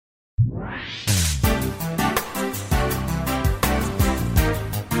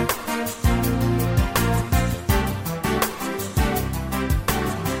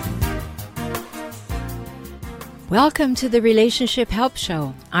Welcome to the Relationship Help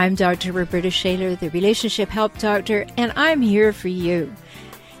Show. I'm Dr. Roberta Shaler, the Relationship Help Doctor, and I'm here for you.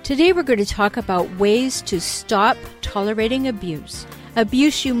 Today we're going to talk about ways to stop tolerating abuse.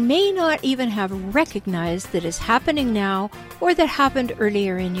 Abuse you may not even have recognized that is happening now or that happened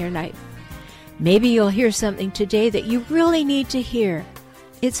earlier in your life. Maybe you'll hear something today that you really need to hear.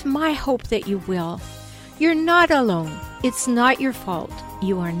 It's my hope that you will. You're not alone. It's not your fault.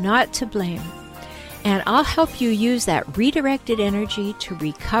 You are not to blame. And I'll help you use that redirected energy to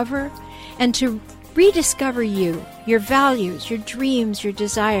recover and to rediscover you, your values, your dreams, your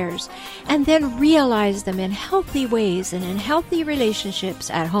desires, and then realize them in healthy ways and in healthy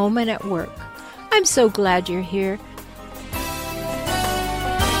relationships at home and at work. I'm so glad you're here.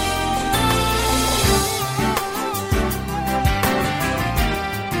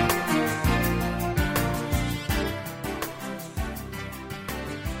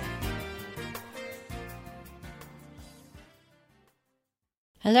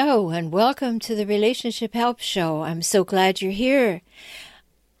 Hello, and welcome to the Relationship Help Show. I'm so glad you're here.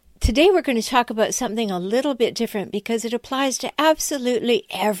 Today we're going to talk about something a little bit different because it applies to absolutely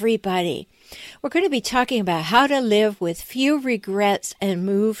everybody. We're going to be talking about how to live with few regrets and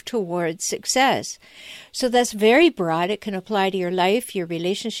move towards success. So that's very broad. It can apply to your life, your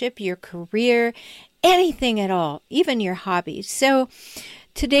relationship, your career, anything at all, even your hobbies. So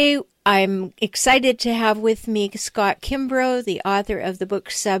today I'm excited to have with me Scott Kimbrough, the author of the book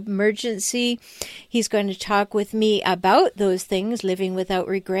Submergency. He's going to talk with me about those things, living without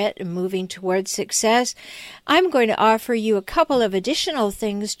regret and moving towards success. I'm going to offer you a couple of additional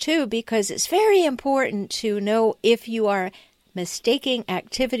things too, because it's very important to know if you are mistaking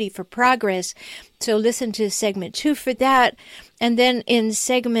activity for progress. So listen to segment 2 for that. And then in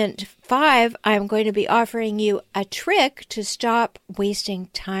segment 5, I'm going to be offering you a trick to stop wasting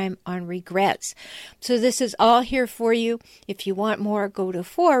time on regrets. So this is all here for you. If you want more, go to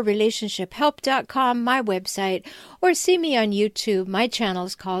forrelationshiphelp.com, my website, or see me on YouTube. My channel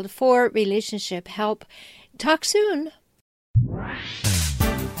is called For Relationship Help. Talk soon.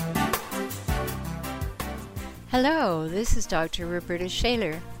 Hello, this is Dr. Roberta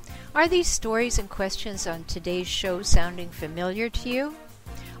Shaler. Are these stories and questions on today's show sounding familiar to you?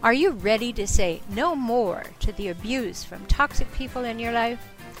 Are you ready to say no more to the abuse from toxic people in your life?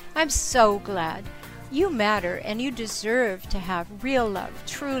 I'm so glad. You matter and you deserve to have real love,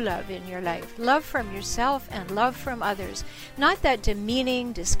 true love in your life. Love from yourself and love from others. Not that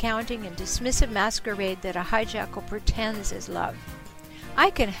demeaning, discounting, and dismissive masquerade that a hijackal pretends is love. I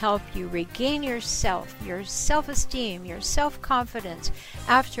can help you regain yourself, your self-esteem, your self-confidence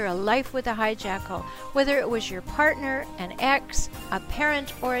after a life with a hijackal, whether it was your partner, an ex, a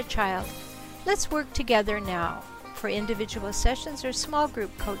parent, or a child. Let's work together now. For individual sessions or small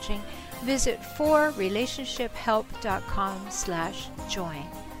group coaching, visit forrelationshiphelp.com/join.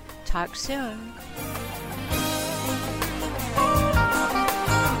 Talk soon.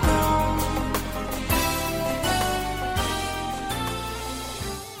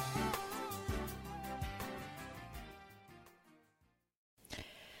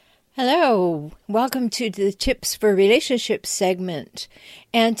 Hello, welcome to the Tips for Relationships segment.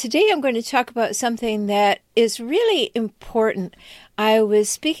 And today I'm going to talk about something that is really important. I was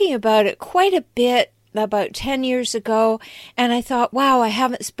speaking about it quite a bit about 10 years ago, and I thought, wow, I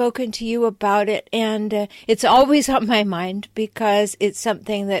haven't spoken to you about it. And it's always on my mind because it's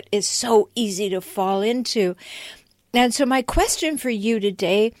something that is so easy to fall into. And so my question for you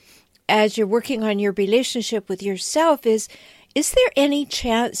today, as you're working on your relationship with yourself, is there any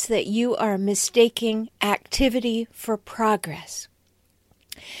chance that you are mistaking activity for progress?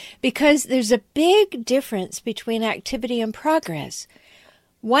 Because there's a big difference between activity and progress.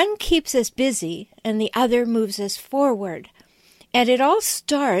 One keeps us busy and the other moves us forward. And it all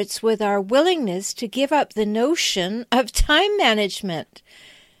starts with our willingness to give up the notion of time management.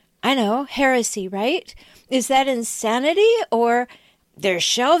 I know, heresy, right? Is that insanity, or there's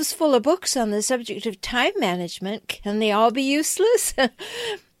shelves full of books on the subject of time management? Can they all be useless?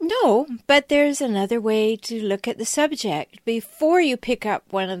 No, but there's another way to look at the subject. Before you pick up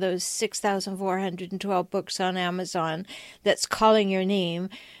one of those 6,412 books on Amazon that's calling your name,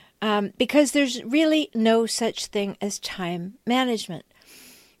 because there's really no such thing as time management.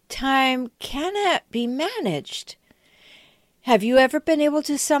 Time cannot be managed. Have you ever been able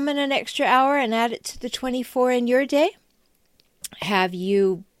to summon an extra hour and add it to the 24 in your day? Have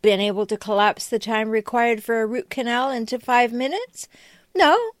you been able to collapse the time required for a root canal into 5 minutes?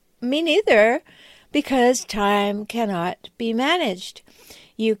 No, me neither, because time cannot be managed.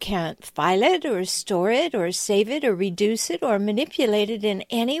 You can't file it or store it or save it or reduce it or manipulate it in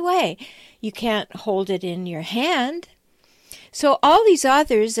any way. You can't hold it in your hand. So all these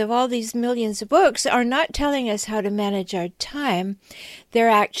authors of all these millions of books are not telling us how to manage our time. They're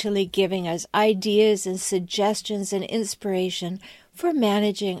actually giving us ideas and suggestions and inspiration for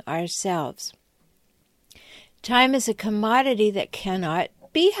managing ourselves. Time is a commodity that cannot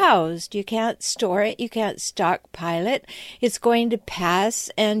be housed. You can't store it. You can't stockpile it. It's going to pass,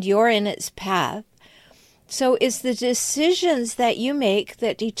 and you're in its path. So it's the decisions that you make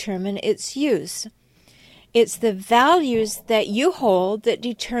that determine its use. It's the values that you hold that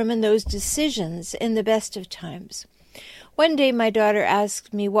determine those decisions in the best of times. One day my daughter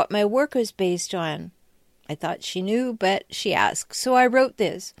asked me what my work was based on. I thought she knew, but she asked. So I wrote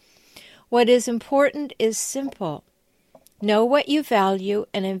this. What is important is simple. Know what you value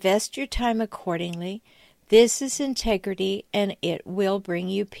and invest your time accordingly. This is integrity, and it will bring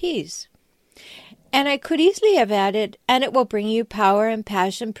you peace. And I could easily have added, and it will bring you power and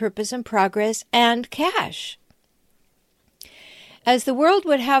passion, purpose and progress, and cash. As the world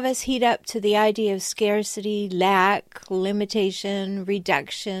would have us heat up to the idea of scarcity, lack, limitation,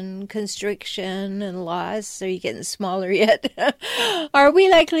 reduction, constriction, and loss, are you getting smaller yet? Are we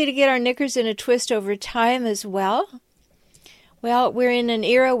likely to get our knickers in a twist over time as well? Well, we're in an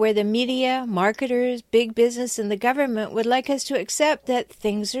era where the media, marketers, big business, and the government would like us to accept that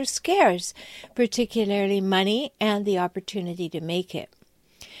things are scarce, particularly money and the opportunity to make it.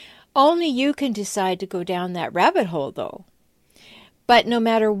 Only you can decide to go down that rabbit hole, though. But no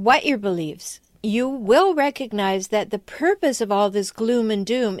matter what your beliefs, you will recognize that the purpose of all this gloom and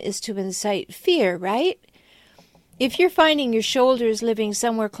doom is to incite fear, right? If you're finding your shoulders living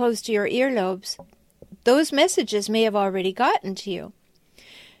somewhere close to your earlobes, those messages may have already gotten to you.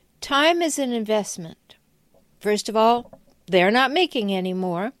 Time is an investment. First of all, they're not making any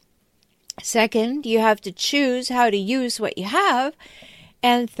more. Second, you have to choose how to use what you have.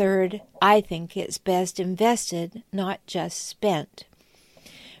 And third, I think it's best invested, not just spent.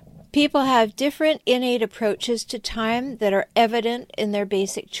 People have different innate approaches to time that are evident in their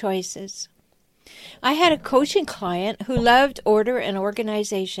basic choices. I had a coaching client who loved order and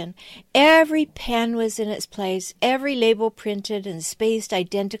organization. Every pen was in its place, every label printed and spaced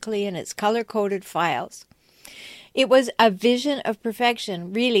identically in its color-coded files. It was a vision of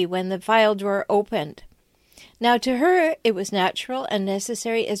perfection, really, when the file drawer opened. Now, to her, it was natural and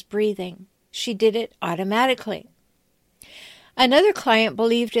necessary as breathing. She did it automatically. Another client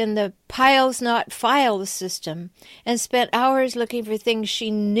believed in the piles not files system and spent hours looking for things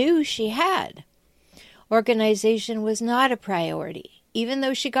she knew she had. Organization was not a priority, even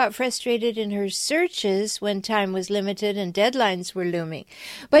though she got frustrated in her searches when time was limited and deadlines were looming.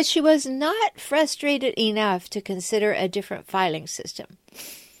 But she was not frustrated enough to consider a different filing system.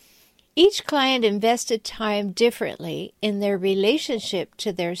 Each client invested time differently in their relationship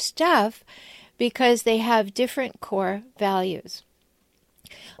to their stuff because they have different core values.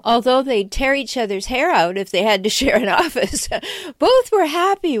 Although they'd tear each other's hair out if they had to share an office, both were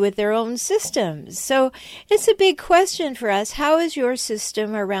happy with their own systems. So it's a big question for us. How is your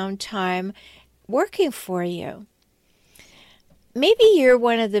system around time working for you? Maybe you're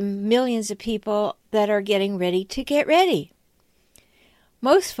one of the millions of people that are getting ready to get ready.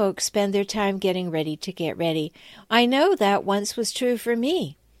 Most folks spend their time getting ready to get ready. I know that once was true for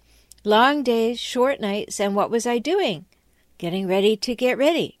me. Long days, short nights, and what was I doing? Getting ready to get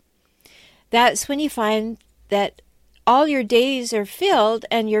ready. That's when you find that all your days are filled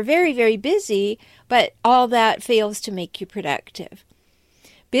and you're very, very busy, but all that fails to make you productive.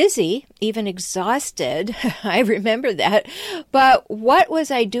 Busy, even exhausted, I remember that, but what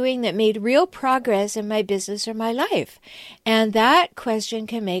was I doing that made real progress in my business or my life? And that question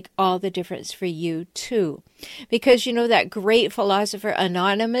can make all the difference for you too. Because you know that great philosopher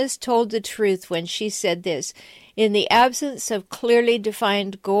Anonymous told the truth when she said this, in the absence of clearly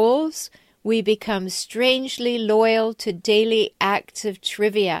defined goals, we become strangely loyal to daily acts of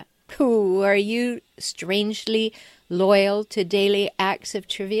trivia. Ooh, are you strangely loyal to daily acts of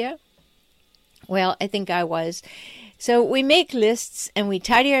trivia? Well, I think I was. So we make lists and we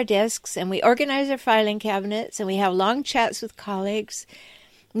tidy our desks and we organize our filing cabinets and we have long chats with colleagues.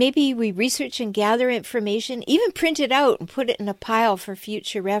 Maybe we research and gather information, even print it out and put it in a pile for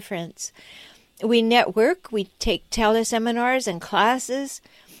future reference. We network, we take teleseminars and classes,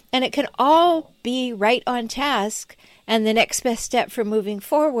 and it can all be right on task and the next best step for moving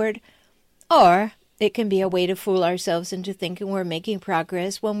forward, or it can be a way to fool ourselves into thinking we're making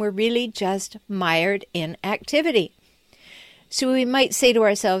progress when we're really just mired in activity. So we might say to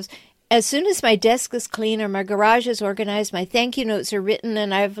ourselves, as soon as my desk is clean or my garage is organized, my thank you notes are written,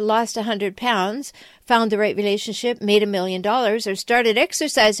 and I've lost 100 pounds, found the right relationship, made $1 million, or started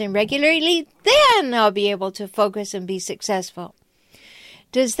exercising regularly, then I'll be able to focus and be successful.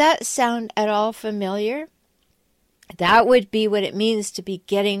 Does that sound at all familiar? That would be what it means to be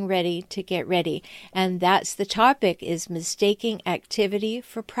getting ready to get ready. And that's the topic, is mistaking activity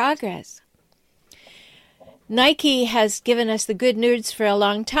for progress. Nike has given us the good news for a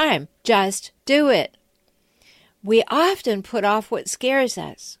long time. Just do it. We often put off what scares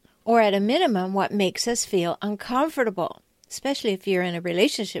us, or at a minimum, what makes us feel uncomfortable, especially if you're in a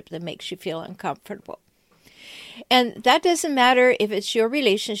relationship that makes you feel uncomfortable. And that doesn't matter if it's your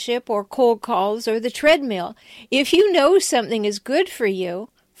relationship or cold calls or the treadmill. If you know something is good for you,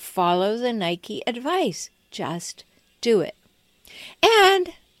 follow the Nike advice. Just do it.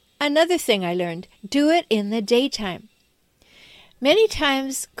 And another thing I learned, do it in the daytime. Many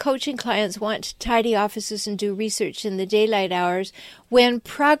times coaching clients want to tidy offices and do research in the daylight hours when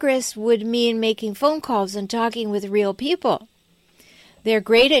progress would mean making phone calls and talking with real people. They're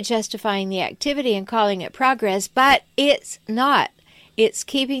great at justifying the activity and calling it progress, but it's not. It's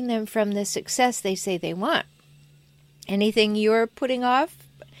keeping them from the success they say they want. Anything you're putting off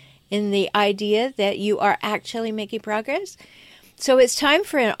in the idea that you are actually making progress? So it's time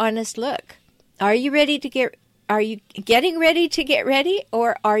for an honest look. Are you getting ready to get ready,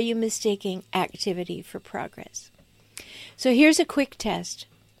 or are you mistaking activity for progress? So here's a quick test.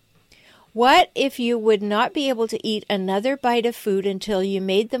 What if you would not be able to eat another bite of food until you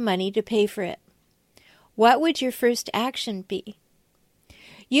made the money to pay for it? What would your first action be?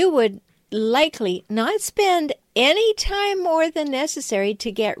 You would likely not spend any time more than necessary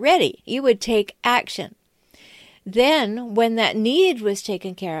to get ready. You would take action. Then, when that need was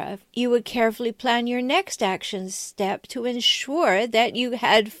taken care of, you would carefully plan your next action step to ensure that you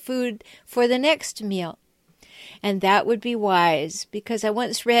had food for the next meal. And that would be wise, because I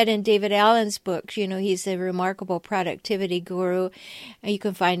once read in David Allen's book, he's a remarkable productivity guru. You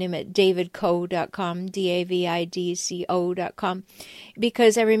can find him at davidco.com, davidco.com,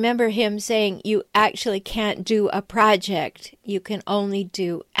 because I remember him saying you actually can't do a project. You can only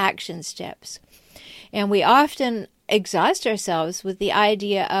do action steps. And we often exhaust ourselves with the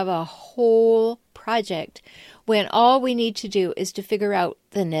idea of a whole project when all we need to do is to figure out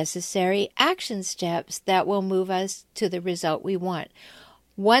the necessary action steps that will move us to the result we want.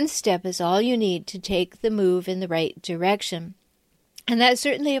 One step is all you need to take the move in the right direction. And that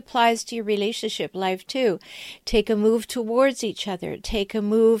certainly applies to your relationship life too. Take a move towards each other. Take a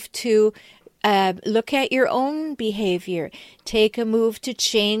move to look at your own behavior. Take a move to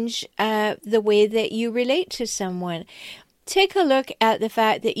change the way that you relate to someone. Take a look at the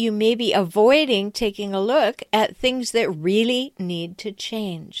fact that you may be avoiding taking a look at things that really need to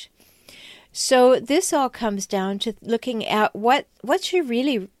change. So this all comes down to looking at what's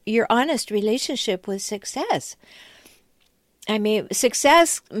your honest relationship with success. I mean,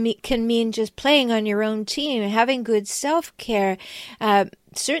 success can mean just playing on your own team, having good self-care,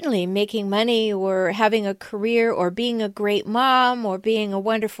 certainly making money or having a career or being a great mom or being a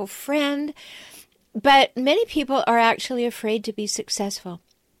wonderful friend. But many people are actually afraid to be successful.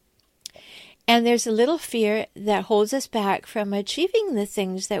 And there's a little fear that holds us back from achieving the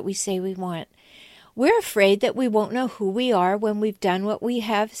things that we say we want. We're afraid that we won't know who we are when we've done what we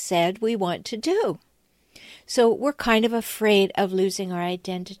have said we want to do. So we're kind of afraid of losing our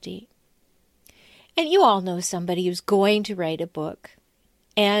identity. And you all know somebody who's going to write a book,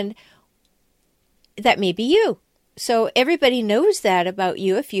 and that may be you. So everybody knows that about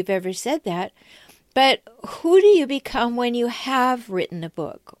you if you've ever said that. But who do you become when you have written a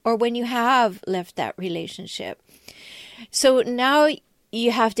book or when you have left that relationship? So now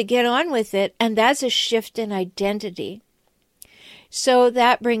you have to get on with it, and that's a shift in identity. So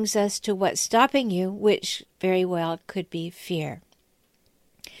that brings us to what's stopping you, which very well could be fear.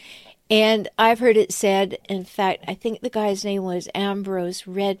 And I've heard it said, in fact, I think the guy's name was Ambrose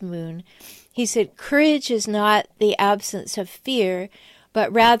Redmoon. He said, courage is not the absence of fear,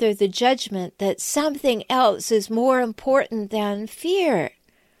 but rather the judgment that something else is more important than fear.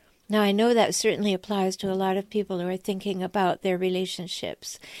 Now, I know that certainly applies to a lot of people who are thinking about their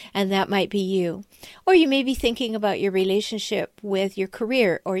relationships, and that might be you. Or you may be thinking about your relationship with your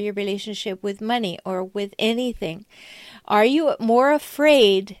career or your relationship with money or with anything. Are you more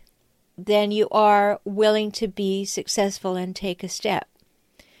afraid than you are willing to be successful and take a step?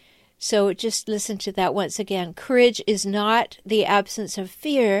 So just listen to that once again. Courage is not the absence of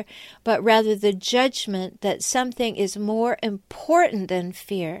fear, but rather the judgment that something is more important than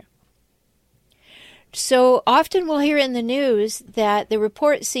fear. So often we'll hear in the news that the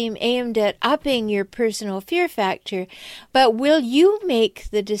reports seem aimed at upping your personal fear factor, but will you make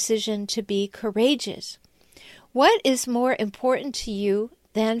the decision to be courageous? What is more important to you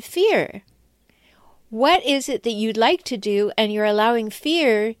than fear? What is it that you'd like to do and you're allowing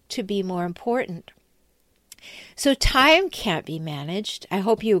fear to be more important? So time can't be managed. I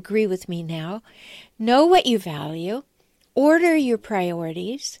hope you agree with me now. Know what you value. Order your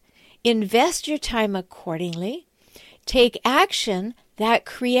priorities. Invest your time accordingly. Take action that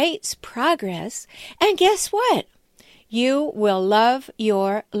creates progress. And guess what? You will love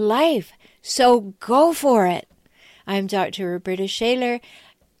your life. So go for it. I'm Dr. Roberta Shaler,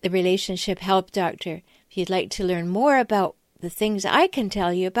 the Relationship Help Doctor. If you'd like to learn more about the things I can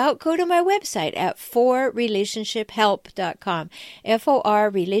tell you about, go to my website at forrelationshiphelp.com,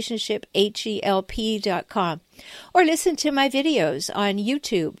 forrelationshiphelp.com, or listen to my videos on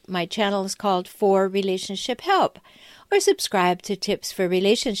YouTube. My channel is called For Relationship Help, or subscribe to Tips for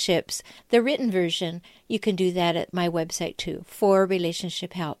Relationships, the written version. You can do that at my website too, For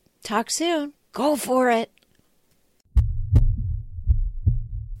Relationship Help. Talk soon. Go for it.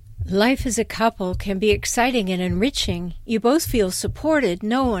 Life as a couple can be exciting and enriching. You both feel supported,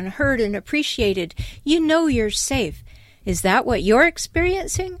 known, heard, and appreciated. You know you're safe. Is that what you're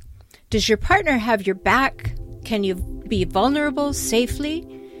experiencing? Does your partner have your back? Can you be vulnerable safely?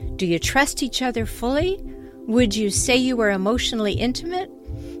 Do you trust each other fully? Would you say you were emotionally intimate?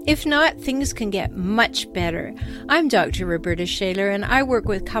 If not, things can get much better. I'm Dr. Roberta Shaler, and I work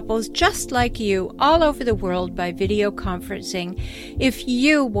with couples just like you all over the world by video conferencing. If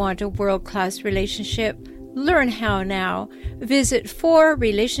you want a world-class relationship, learn how now. Visit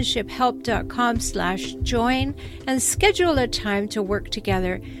forrelationshiphelp.com/join and schedule a time to work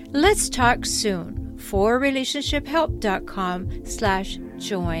together. Let's talk soon.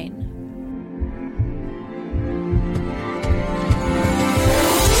 forrelationshiphelp.com/join.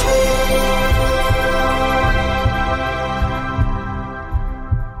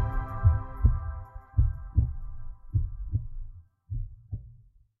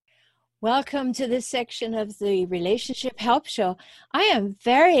 Welcome to this section of the Relationship Help Show. I am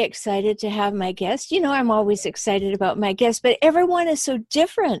very excited to have my guest. You know, I'm always excited about my guests, but everyone is so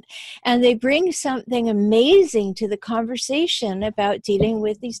different, and they bring something amazing to the conversation about dealing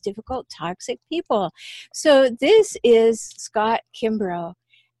with these difficult, toxic people. So this is Scott Kimbrough,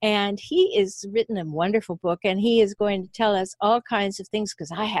 and he has written a wonderful book, and he is going to tell us all kinds of things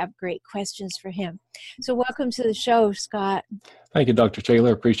because I have great questions for him. So welcome to the show, Scott. Thank you, Dr.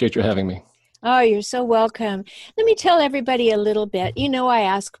 Shaler. Appreciate your having me. Oh, you're so welcome. Let me tell everybody a little bit. You know, I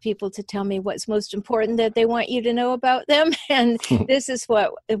ask people to tell me what's most important that they want you to know about them, and this is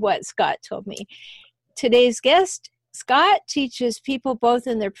what Scott told me. Today's guest, Scott, teaches people both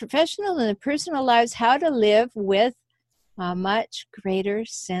in their professional and their personal lives how to live with a much greater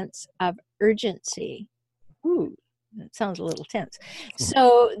sense of urgency. Ooh, that sounds a little tense.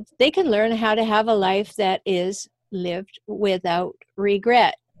 So they can learn how to have a life that is lived without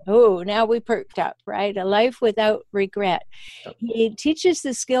regret. Oh, now we perked up, right? A life without regret. He teaches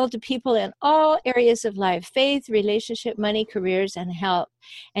the skill to people in all areas of life: faith, relationship, money, careers, and health.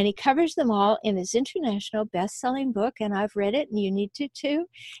 And he covers them all in his international best-selling book, and I've read it, and you need to too.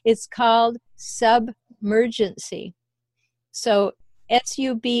 It's called Submergency. So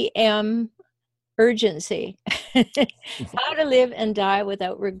SUBM urgency. How to live and die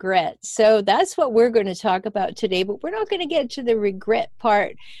without regret. So that's what we're going to talk about today, but we're not going to get to the regret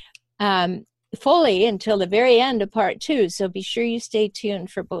part fully until the very end of part 2. So be sure you stay tuned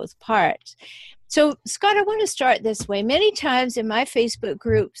for both parts. So Scott, I want to start this way. Many times in my Facebook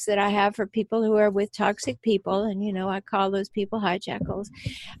groups that I have for people who are with toxic people, and you know, I call those people hijackals,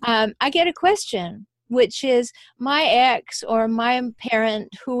 I get a question, which is, my ex or my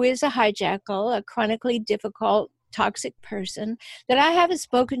parent who is a hijackal, a chronically difficult, toxic person that I haven't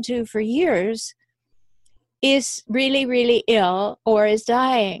spoken to for years, is really, really ill or is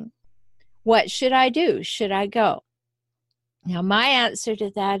dying. What should I do? Should I go? Now, my answer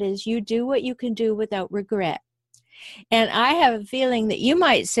to that is you do what you can do without regret. And I have a feeling that you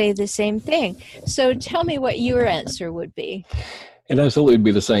might say the same thing. So tell me what your answer would be. It absolutely would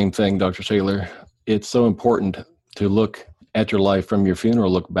be the same thing, Dr. Shaler. It's so important to look at your life from your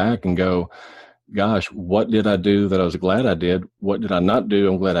funeral, look back and go, gosh, what did I do that I was glad I did? What did I not do?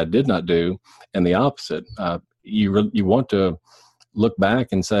 I'm glad I did not do. And the opposite. You want to look back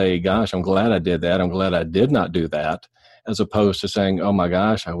and say, gosh, I'm glad I did that. I'm glad I did not do that. As opposed to saying, oh my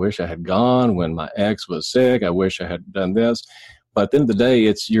gosh, I wish I had gone when my ex was sick. I wish I had done this. But at the end of the day,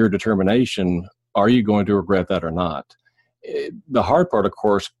 it's your determination. Are you going to regret that or not? The hard part, of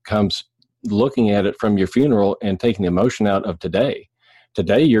course, comes looking at it from your funeral and taking the emotion out of today.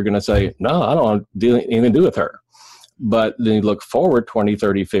 Today, you're going to say, no, I don't want anything to do with her. But then you look forward 20,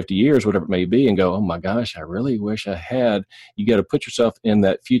 30, 50 years, whatever it may be, and go, oh my gosh, I really wish I had. You got to put yourself in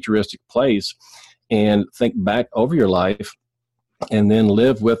that futuristic place and think back over your life and then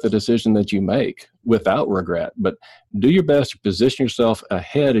live with the decision that you make without regret. But do your best to position yourself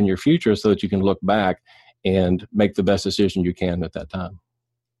ahead in your future so that you can look back and make the best decision you can at that time.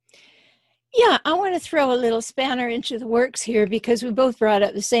 Yeah, I want to throw a little spanner into the works here because we both brought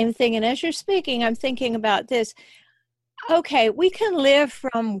up the same thing. And as you're speaking, I'm thinking about this. Okay, we can live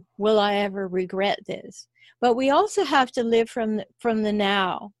from, will I ever regret this? But we also have to live from the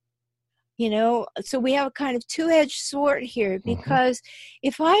now. So we have a kind of two-edged sword here, because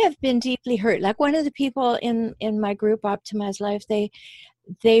if I have been deeply hurt, like one of the people in my group, Optimize Life, they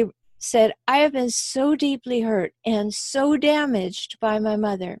said, I have been so deeply hurt and so damaged by my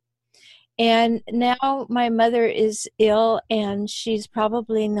mother. And now my mother is ill and she's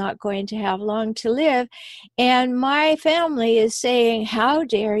probably not going to have long to live. And my family is saying, how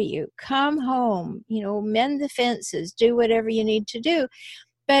dare you come home, mend the fences, do whatever you need to do.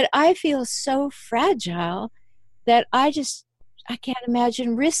 But I feel so fragile that I can't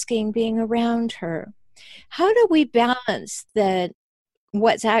imagine risking being around her. How do we balance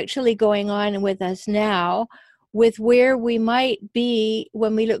what's actually going on with us now with where we might be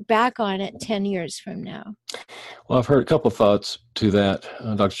when we look back on it 10 years from now? Well, I've heard a couple of thoughts to that,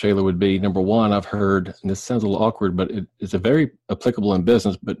 Dr. Shaler, would be, number one, I've heard, and this sounds a little awkward, but it's a very applicable in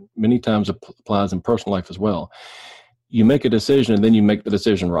business, but many times applies in personal life as well. You make a decision and then you make the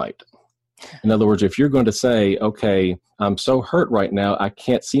decision right. In other words, if you're going to say, okay, I'm so hurt right now, I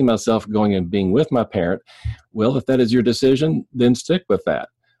can't see myself going and being with my parent. Well, if that is your decision, then stick with that.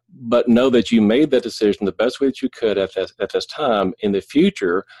 But know that you made that decision the best way that you could at this time. In the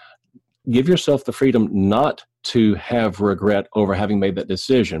future, give yourself the freedom not to have regret over having made that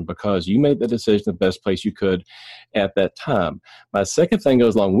decision, because you made the decision the best place you could at that time. My second thing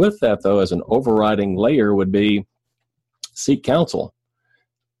goes along with that, though, as an overriding layer, would be seek counsel.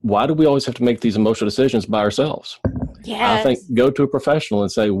 Why do we always have to make these emotional decisions by ourselves? Yes. I think go to a professional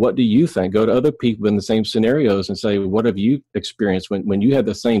and say, what do you think? Go to other people in the same scenarios and say, what have you experienced when you had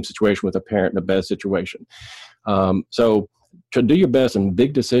the same situation with a parent in a bad situation? So to do your best in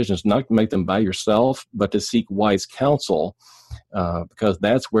big decisions, not to make them by yourself, but to seek wise counsel, because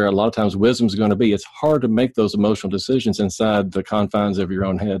that's where a lot of times wisdom is going to be. It's hard to make those emotional decisions inside the confines of your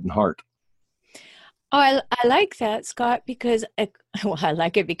own head and heart. Oh, I like that, Scott, because I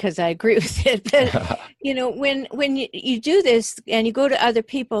like it because I agree with it. But, when you do this and you go to other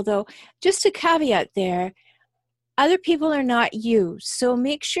people, though, just a caveat there, other people are not you. So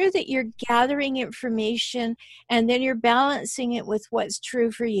make sure that you're gathering information and then you're balancing it with what's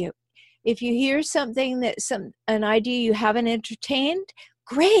true for you. If you hear something an idea you haven't entertained,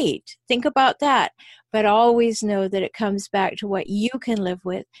 great. Think about that. But always know that it comes back to what you can live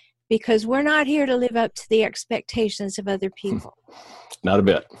with. Because we're not here to live up to the expectations of other people. Not a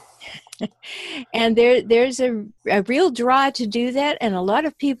bit. And there's a real draw to do that, and a lot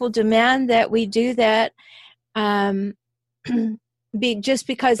of people demand that we do that just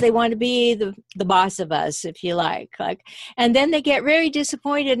because they want to be the boss of us, if you like. And then they get very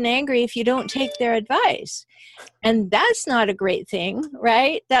disappointed and angry if you don't take their advice. And that's not a great thing,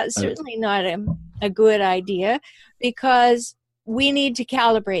 right? That's certainly not a good idea, because we need to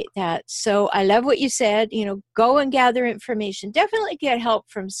calibrate that. So I love what you said, go and gather information. Definitely get help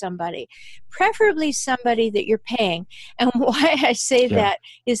from somebody, preferably somebody that you're paying. And why I say that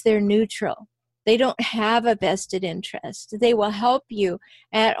is they're neutral. They don't have a vested interest. They will help you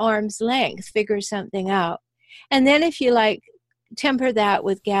at arm's length figure something out. And then if you like, temper that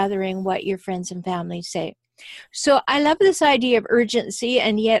with gathering what your friends and family say. So I love this idea of urgency,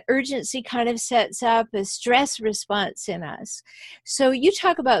 and yet urgency kind of sets up a stress response in us. So you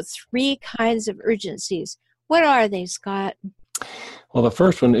talk about 3 kinds of urgencies. What are they, Scott? Well, the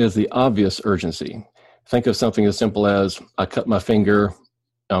first one is the obvious urgency. Think of something as simple as, I cut my finger,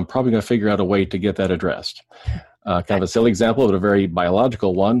 I'm probably going to figure out a way to get that addressed. Kind of a silly example, but a very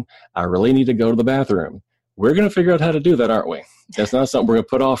biological one. I really need to go to the bathroom. We're going to figure out how to do that, aren't we? That's not something we're going to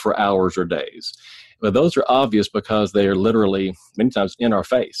put off for hours or days. But those are obvious because they are literally many times in our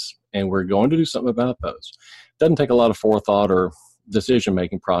face, and we're going to do something about those. It doesn't take a lot of forethought or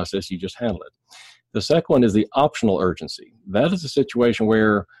decision-making process. You just handle it. The second one is the optional urgency. That is a situation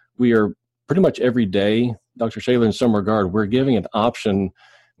where we are pretty much every day, Dr. Shaler, in some regard, we're giving an option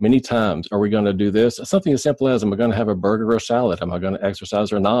many times. Are we going to do this? Something as simple as, am I going to have a burger or salad? Am I going to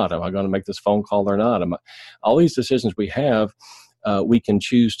exercise or not? Am I going to make this phone call or not? All these decisions we have, we can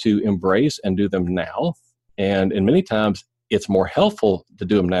choose to embrace and do them now. And many times it's more helpful to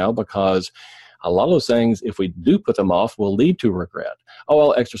do them now, because a lot of those things, if we do put them off, will lead to regret. Oh,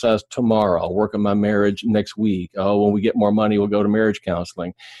 I'll exercise tomorrow. I'll work on my marriage next week. Oh, when we get more money, we'll go to marriage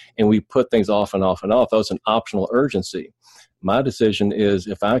counseling. And we put things off and off and off. That's an optional urgency. My decision is,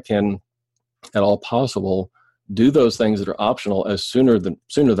 if I can, at all possible, do those things that are optional as sooner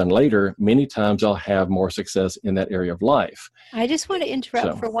than later, many times I'll have more success in that area of life. I just want to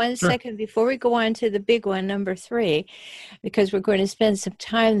interrupt for one second before we go on to the big one, number 3, because we're going to spend some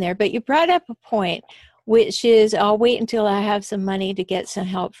time there. But you brought up a point, which is, I'll wait until I have some money to get some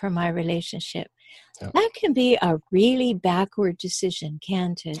help for my relationship. Yep. That can be a really backward decision,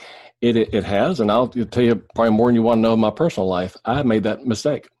 can't it? It has, and I'll tell you probably more than you want to know in my personal life. I made that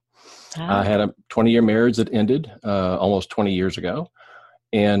mistake. I had a 20-year marriage that ended almost 20 years ago.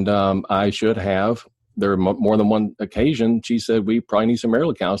 And I should have, there were more than one occasion, she said, we probably need some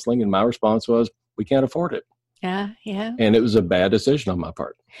marital counseling. And my response was, we can't afford it. Yeah. And it was a bad decision on my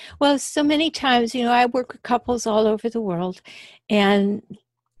part. Well, so many times, I work with couples all over the world, and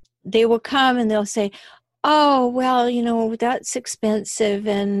they will come and they'll say, oh, well, that's expensive.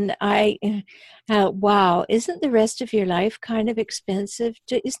 And wow, isn't the rest of your life kind of expensive?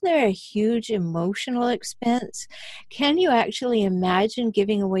 Isn't there a huge emotional expense? Can you actually imagine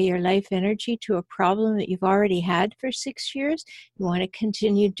giving away your life energy to a problem that you've already had for 6 years? You want to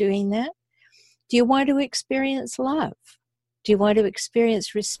continue doing that? Do you want to experience love? Do you want to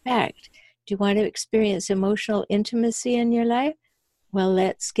experience respect? Do you want to experience emotional intimacy in your life? Well,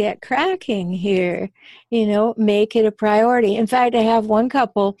 let's get cracking here. Make it a priority. In fact, I have one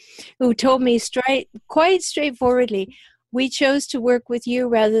couple who told me quite straightforwardly, we chose to work with you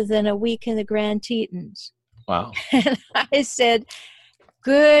rather than a week in the Grand Tetons. Wow. And I said,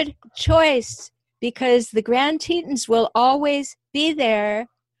 good choice, because the Grand Tetons will always be there,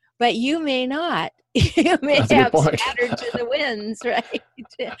 but you may not. You may have scattered to the winds, right?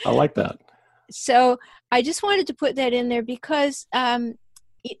 I like that. So I just wanted to put that in there because don't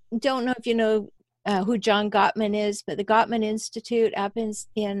know if you know who John Gottman is, but the Gottman Institute up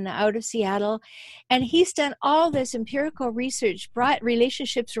in out of Seattle, and he's done all this empirical research, brought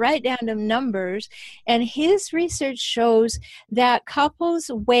relationships right down to numbers, and his research shows that couples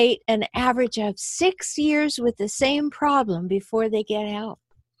wait an average of 6 years with the same problem before they get help.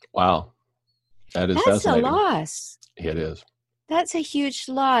 Wow, that's a loss. It is. That's a huge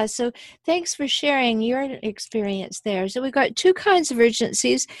loss. So thanks for sharing your experience there. So we've got 2 kinds of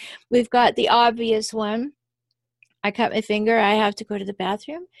urgencies. We've got the obvious one. I cut my finger. I have to go to the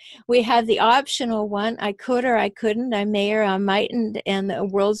bathroom. We have the optional one. I could or I couldn't. I may or I mightn't. And the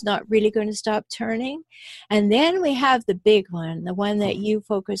world's not really going to stop turning. And then we have the big one, the one that you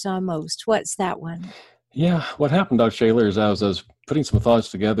focus on most. What's that one? Yeah. What happened, Dr. Shaler, is I was putting some thoughts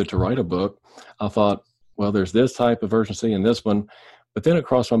together to write a book. I thought, well, there's this type of urgency and this one. But then it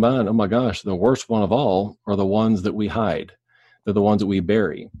crossed my mind, oh my gosh, the worst one of all are the ones that we hide. They're the ones that we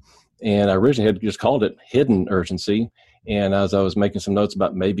bury. And I originally had just called it hidden urgency. And as I was making some notes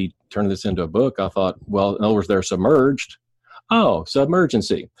about maybe turning this into a book, I thought, well, in other words, they're submerged. Oh,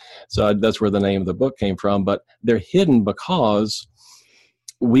 submergency. So that's where the name of the book came from. But they're hidden because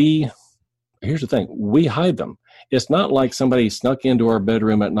here's the thing, we hide them. It's not like somebody snuck into our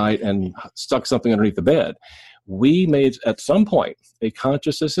bedroom at night and stuck something underneath the bed. We made, at some point, a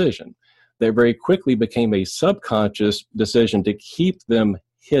conscious decision that very quickly became a subconscious decision to keep them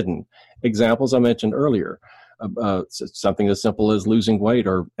hidden. Examples I mentioned earlier, something as simple as losing weight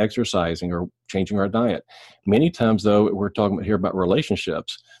or exercising or changing our diet. Many times, though, we're talking here about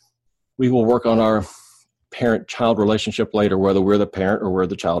relationships. We will work on our parent-child relationship later, whether we're the parent or we're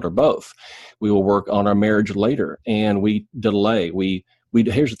the child or both. We will work on our marriage later, and we delay.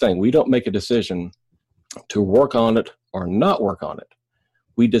 Here's the thing. We don't make a decision to work on it or not work on it.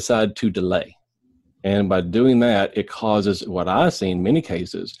 We decide to delay. And by doing that, it causes what I've seen in many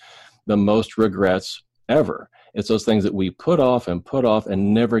cases, the most regrets ever. It's those things that we put off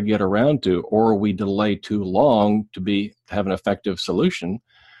and never get around to, or we delay too long to have an effective solution,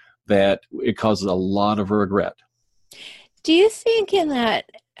 that it causes a lot of regret. Do you think in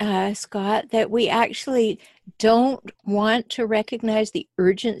that, Scott, that we actually don't want to recognize the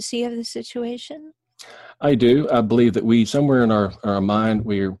urgency of the situation? I do. I believe that we, somewhere in our mind,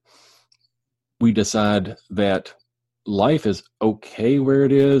 we decide that life is okay where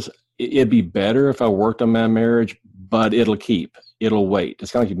it is. It'd be better if I worked on my marriage, but it'll wait.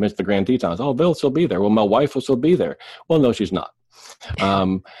 It's kind of like you mentioned the Grand Tetons. Oh, they'll still be there. Well, my wife will still be there. Well, no, she's not.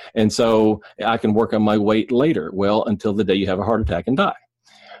 And so I can work on my weight later. Well, until the day you have a heart attack and die.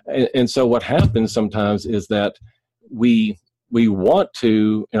 And so what happens sometimes is that we we want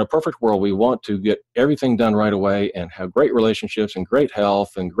to, in a perfect world, we want to get everything done right away and have great relationships and great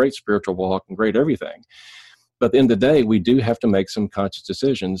health and great spiritual walk and great everything. But at the end of the day, we do have to make some conscious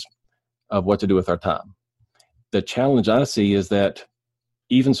decisions of what to do with our time. The challenge I see is that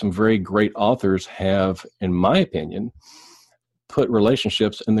even some very great authors have, in my opinion, put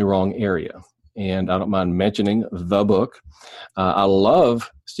relationships in the wrong area. And I don't mind mentioning the book. I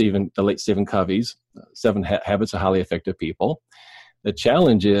love the late Stephen Covey's 7 Habits of Highly Effective People. The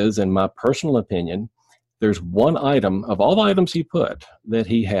challenge is, in my personal opinion, there's one item of all the items he put that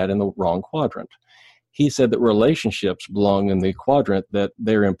he had in the wrong quadrant. He said that relationships belong in the quadrant that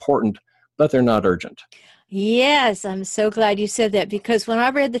they're important, but they're not urgent. Yes, I'm so glad you said that, because when I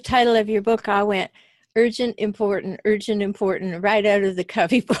read the title of your book, I went, urgent, important, right out of the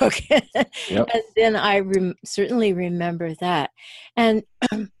Covey book. Yep. And then I certainly remember that. And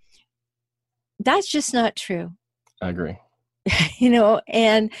that's just not true. I agree.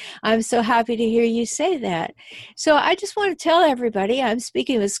 And I'm so happy to hear you say that. So I just want to tell everybody, I'm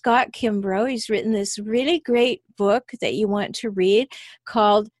speaking with Scott Kimbrough. He's written this really great book that you want to read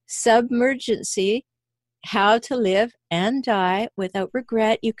called Submergency: How to Live and Die Without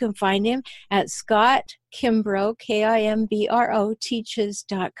Regret. You can find him at Scott Kimbrough, Kimbro,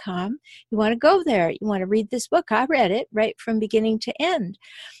 teaches.com. You want to go there. You want to read this book. I read it right from beginning to end.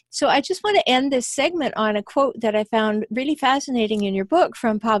 So I just want to end this segment on a quote that I found really fascinating in your book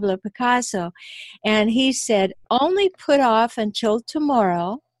from Pablo Picasso. And he said, "Only put off until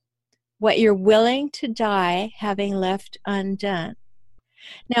tomorrow what you're willing to die having left undone."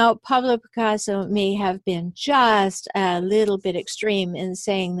 Now, Pablo Picasso may have been just a little bit extreme in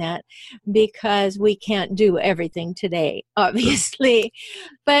saying that, because we can't do everything today, obviously.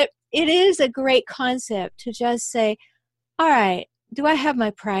 But it is a great concept to just say, all right, do I have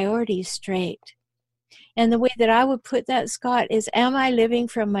my priorities straight? And the way that I would put that, Scott, is, am I living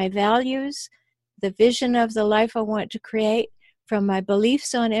from my values, the vision of the life I want to create, from my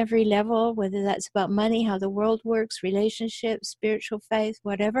beliefs on every level, whether that's about money, how the world works, relationships, spiritual faith,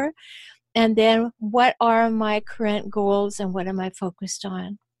 whatever. And then what are my current goals and what am I focused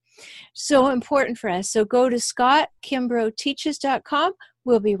on? So important for us. So go to ScottKimbroTeaches.com.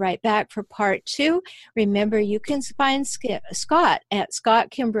 We'll be right back for part 2. Remember, you can find Scott at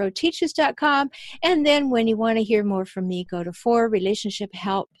ScottKimbroTeaches.com. And then when you want to hear more from me, go to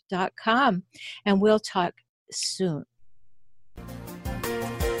forrelationshiphelp.com. And we'll talk soon.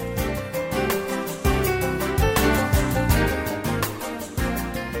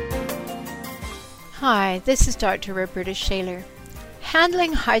 Hi, this is Dr. Roberta Shaler.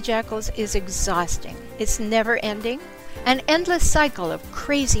 Handling hijackals is exhausting. It's never ending, an endless cycle of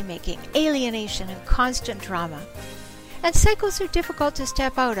crazy making, alienation, and constant drama. And cycles are difficult to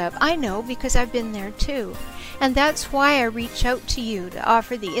step out of. I know, because I've been there too. And that's why I reach out to you to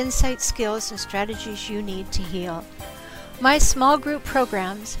offer the insight, skills, and strategies you need to heal. My small group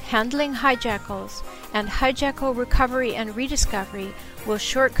programs, Handling Hijackals and Hijackal Recovery and Rediscovery, will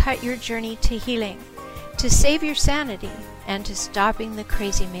shortcut your journey to healing, to save your sanity, and to stopping the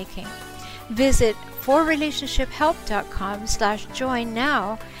crazy making. Visit forrelationshiphelp.com/join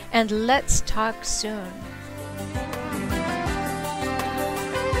now, and let's talk soon.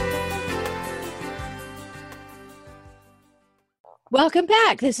 Welcome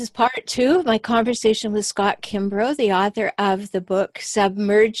back. This is part 2 of my conversation with Scott Kimbrough, the author of the book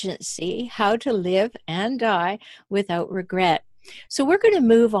Submergency: How to Live and Die Without Regret. So we're going to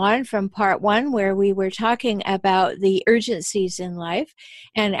move on from part 1, where we were talking about the urgencies in life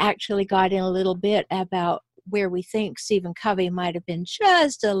and actually got in a little bit about where we think Stephen Covey might have been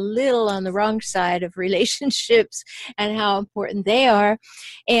just a little on the wrong side of relationships and how important they are.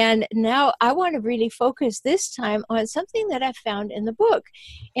 And now I want to really focus this time on something that I found in the book.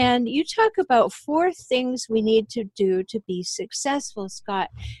 And you talk about 4 things we need to do to be successful,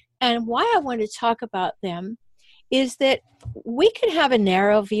 Scott. And why I want to talk about them is that we can have a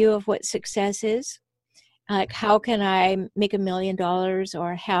narrow view of what success is. Like, how can I make $1 million,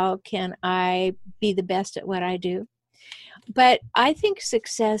 or how can I be the best at what I do? But I think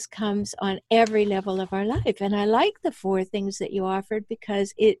success comes on every level of our life. And I like the 4 things that you offered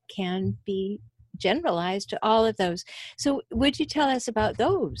because it can be generalized to all of those. So would you tell us about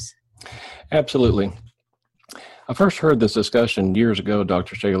those? Absolutely. I first heard this discussion years ago,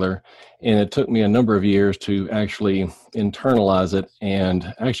 Dr. Shaler, and it took me a number of years to actually internalize it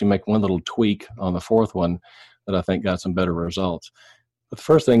and actually make one little tweak on the 4th one that I think got some better results. But the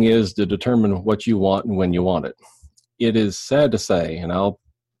first thing is to determine what you want and when you want it. It is sad to say, and I'll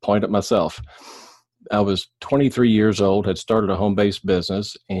point at myself, I was 23 years old, had started a home-based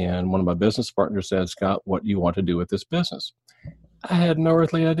business, and one of my business partners said, "Scott, what do you want to do with this business?" I had no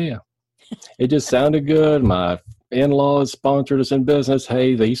earthly idea. It just sounded good. My in-laws sponsored us in business.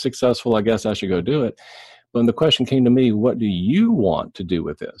 Hey, he's successful. I guess I should go do it. But when the question came to me, what do you want to do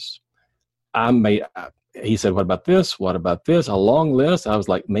with this? He said, what about this? What about this? A long list. I was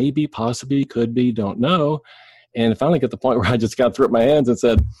like, maybe, possibly, could be, don't know. And finally got to the point where I just got threw up my hands and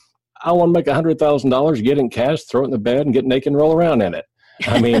said, I want to make $100,000, get it in cash, throw it in the bed, and get naked and roll around in it.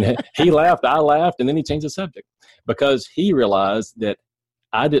 I mean, he laughed, I laughed, and then he changed the subject because he realized that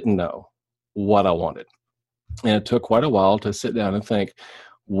I didn't know what I wanted. And it took quite a while to sit down and think,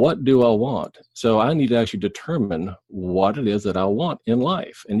 what do I want? So I need to actually determine what it is that I want in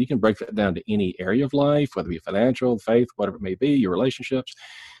life. And you can break that down to any area of life, whether it be financial, faith, whatever it may be, your relationships.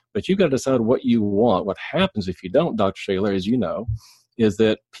 But you've got to decide what you want. What happens if you don't, Dr. Shaler, as you know, is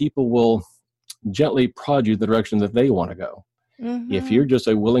that people will gently prod you in the direction that they want to go. Mm-hmm. If you're just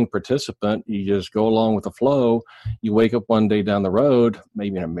a willing participant, you just go along with the flow. You wake up one day down the road,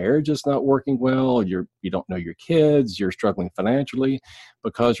 maybe in a marriage that's not working well, you don't know your kids, you're struggling financially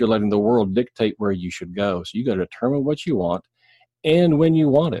because you're letting the world dictate where you should go. So you got to determine what you want and when you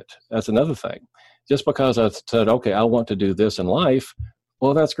want it. That's another thing. Just because I said, okay, I want to do this in life,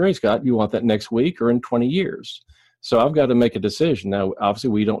 well, that's great, Scott. You want that next week or in 20 years. So I've got to make a decision. Now,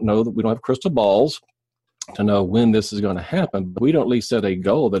 obviously, we don't know that we don't have crystal balls to know when this is going to happen, but we don't at least set a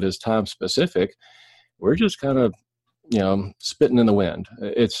goal that is time specific. We're just kind of, spitting in the wind.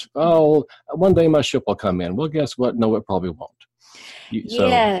 It's, one day my ship will come in. Well, guess what? No, it probably won't.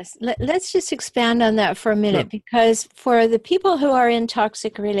 Yes. Let's just expand on that for a minute, sure. Because for the people who are in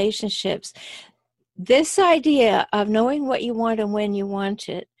toxic relationships, this idea of knowing what you want and when you want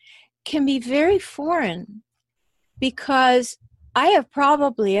it can be very foreign, because I have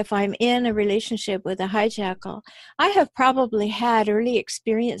probably, if I'm in a relationship with a hijackal, I have probably had early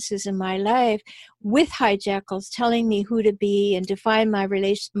experiences in my life with hijackals telling me who to be and define my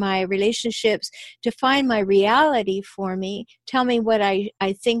relationships, define my reality for me, tell me what I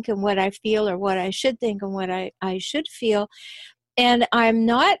think and what I feel, or what I should think and what I should feel. And I'm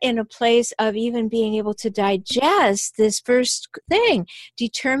not in a place of even being able to digest this first thing.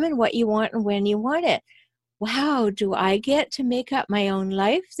 Determine what you want and when you want it. Wow, do I get to make up my own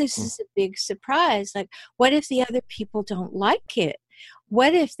life? This is a big surprise. Like, what if the other people don't like it?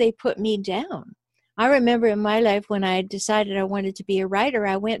 What if they put me down? I remember in my life when I decided I wanted to be a writer,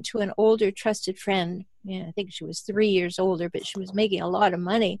 I went to an older trusted friend. I think she was 3 years older, but she was making a lot of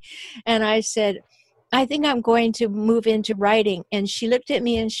money. And I said, I think I'm going to move into writing. And she looked at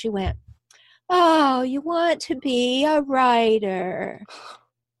me and she went, oh, you want to be a writer?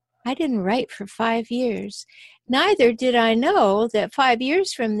 I didn't write for 5 years. Neither did I know that 5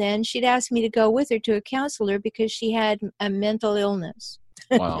 years from then, she'd ask me to go with her to a counselor because she had a mental illness.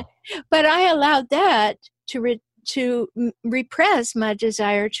 Wow. But I allowed that to repress my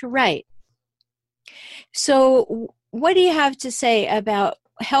desire to write. So what do you have to say about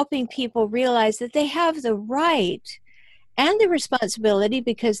helping people realize that they have the right and the responsibility,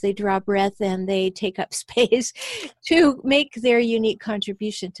 because they draw breath and they take up space, to make their unique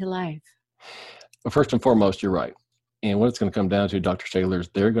contribution to life? Well, first and foremost, you're right. And what it's going to come down to, Dr. Shaler, is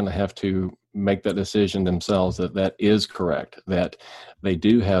they're going to have to make that decision themselves that is correct, that they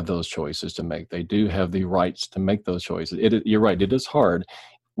do have those choices to make. They do have the rights to make those choices. You're right. It is hard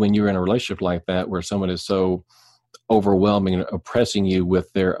when you're in a relationship like that where someone is so overwhelming and oppressing you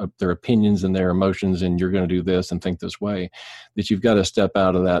with their opinions and their emotions, and you're going to do this and think this way, that you've got to step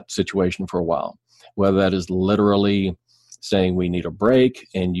out of that situation for a while. Whether that is literally saying we need a break,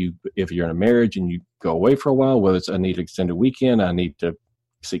 and if you're in a marriage and you go away for a while, whether it's I need an extended weekend, I need to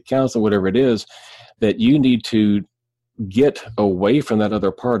seek counseling, whatever it is, that you need to get away from that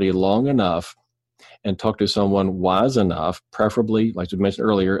other party long enough and talk to someone wise enough, preferably, like you mentioned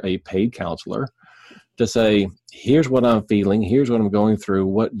earlier, a paid counselor, to say, here's what I'm feeling, here's what I'm going through,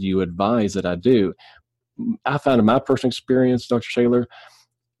 what do you advise that I do? I found in my personal experience, Dr. Shaler,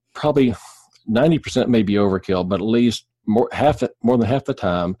 probably 90% may be overkill, but at least more than half the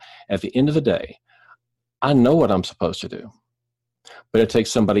time, at the end of the day, I know what I'm supposed to do. But it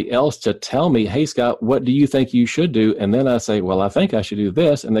takes somebody else to tell me, hey, Scott, what do you think you should do? And then I say, well, I think I should do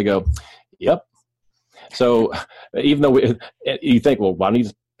this. And they go, yep. So even though you think, well, why don't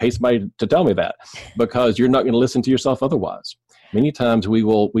you pay somebody to tell me that? Because you're not going to listen to yourself otherwise. Many times we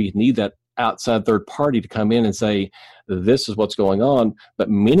need that outside third party to come in and say, this is what's going on. But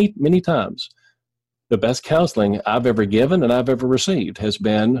many, many times, the best counseling I've ever given and I've ever received has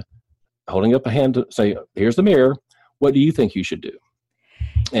been holding up a hand to say, here's the mirror. What do you think you should do?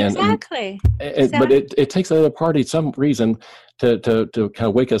 Exactly. But it takes the other party some reason to kind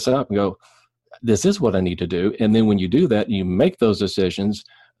of wake us up and go, this is what I need to do. And then when you do that, you make those decisions,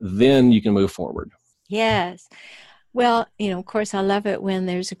 then you can move forward. Yes. Well, of course, I love it when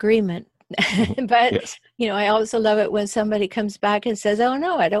there's agreement. But, Yes. I also love it when somebody comes back and says, oh,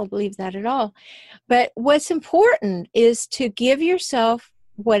 no, I don't believe that at all. But what's important is to give yourself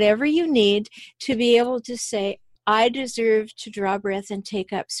whatever you need to be able to say, I deserve to draw breath and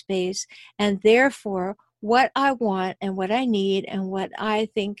take up space. And therefore, what I want and what I need and what I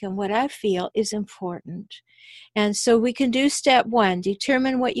think and what I feel is important. And so we can do step 1,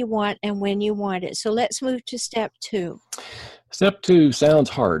 determine what you want and when you want it. So let's move to step 2. Step 2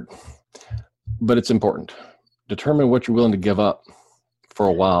 sounds hard, but it's important. Determine what you're willing to give up for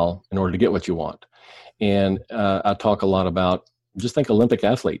a while in order to get what you want. And I talk a lot about, just think Olympic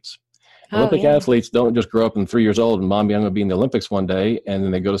athletes. Olympic athletes don't just grow up and 3 years old and Mommy, I'm going to be in the Olympics one day. And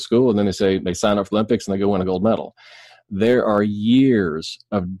then they go to school and then they sign up for Olympics and they go win a gold medal. There are years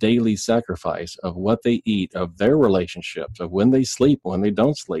of daily sacrifice of what they eat, of their relationships, of when they sleep, when they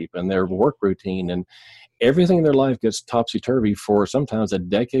don't sleep, and their work routine. And everything in their life gets topsy-turvy for sometimes a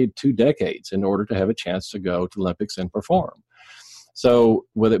decade, 2 decades in order to have a chance to go to Olympics and perform. So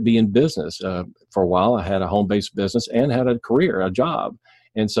whether it be in business, for a while I had a home-based business and had a career, a job.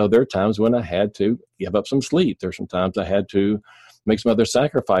 And so there are times when I had to give up some sleep. There's some times I had to make some other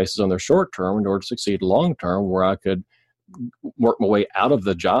sacrifices on the short term in order to succeed long term, where I could work my way out of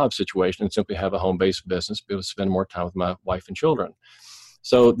the job situation and simply have a home-based business, be able to spend more time with my wife and children.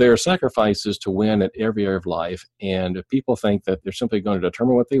 So there are sacrifices to win at every area of life. And if people think that they're simply going to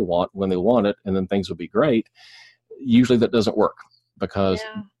determine what they want when they want it, and then things will be great, usually that doesn't work.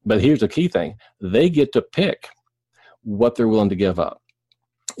 But here's the key thing. They get to pick what they're willing to give up.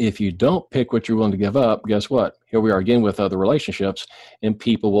 If you don't pick what you're willing to give up, guess what? Here we are again with other relationships, and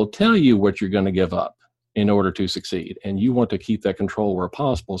people will tell you what you're going to give up in order to succeed. And you want to keep that control where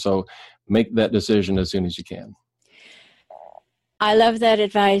possible. So make that decision as soon as you can. I love that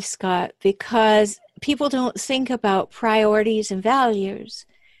advice, Scott, because people don't think about priorities and values.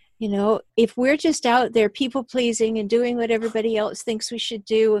 If we're just out there people pleasing and doing what everybody else thinks we should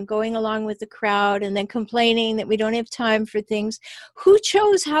do and going along with the crowd and then complaining that we don't have time for things, who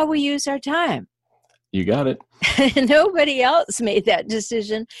chose how we use our time? You got it. Nobody else made that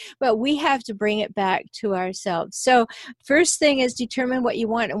decision, but we have to bring it back to ourselves. So first thing is determine what you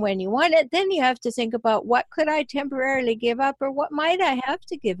want and when you want it. Then you have to think about what could I temporarily give up or what might I have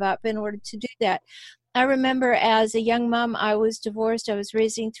to give up in order to do that. I remember as a young mom, I was divorced. I was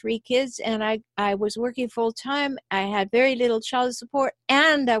raising 3 kids and I was working full time. I had very little child support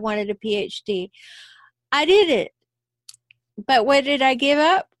and I wanted a PhD. I did it. But what did I give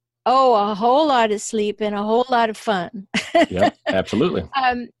up? Oh, a whole lot of sleep and a whole lot of fun. Yeah, absolutely.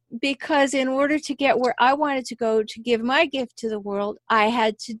 Because in order to get where I wanted to go to give my gift to the world, I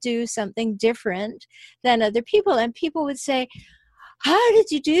had to do something different than other people. And people would say, how did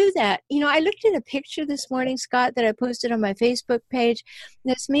you do that? I looked at a picture this morning, Scott, that I posted on my Facebook page.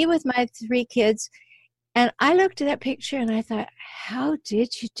 That's me with my 3 kids. And I looked at that picture and I thought, how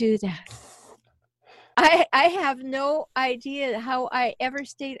did you do that? I have no idea how I ever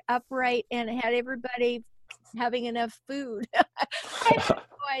stayed upright and had everybody having enough food. I have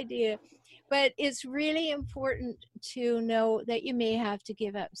no idea. But it's really important to know that you may have to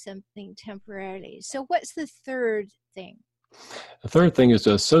give up something temporarily. So what's the third thing? The third thing is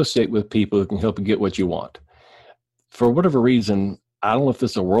to associate with people who can help you get what you want. For whatever reason, I don't know if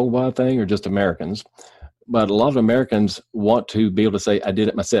this is a worldwide thing or just Americans, but a lot of Americans want to be able to say, I did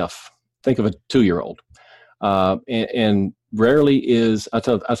it myself. Think of a 2-year-old. And rarely is, I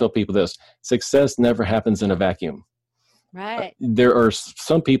tell people this, success never happens in a vacuum. Right. There are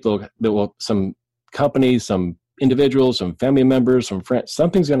some people that will, some companies, some individuals, some family members, some friends,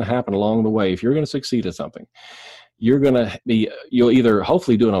 something's going to happen along the way. If you're going to succeed at something, you'll either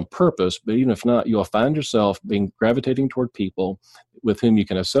hopefully do it on purpose, but even if not, you'll find yourself gravitating toward people with whom you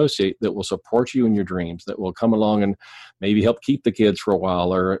can associate that will support you in your dreams, that will come along and maybe help keep the kids for a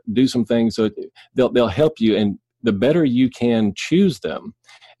while or do some things. So they'll help you. And the better you can choose them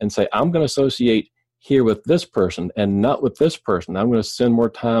and say, I'm going to associate here with this person and not with this person. I'm going to spend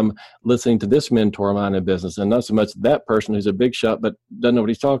more time listening to this mentor of mine in business and not so much that person who's a big shot but doesn't know what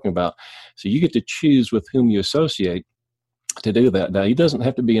he's talking about. So you get to choose with whom you associate to do that. Now, he doesn't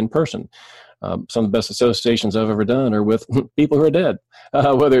have to be in person. Some of the best associations I've ever done are with people who are dead,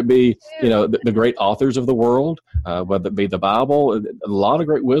 whether it be the great authors of the world, whether it be the Bible. A lot of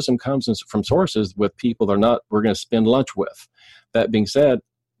great wisdom comes from sources with people we're going to spend lunch with. That being said,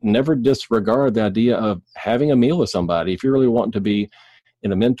 never disregard the idea of having a meal with somebody. If you're really wanting to be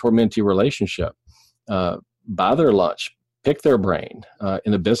in a mentor-mentee relationship, buy their lunch, pick their brain.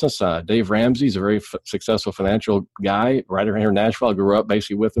 In the business side, Dave Ramsey is a very successful financial guy right around here in Nashville. I grew up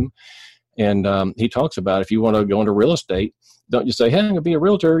basically with him. And he talks about if you want to go into real estate, don't just say, hey, I'm going to be a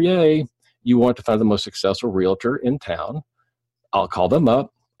realtor, yay. You want to find the most successful realtor in town. I'll call them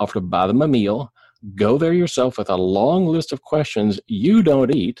up, offer to buy them a meal, go there yourself with a long list of questions you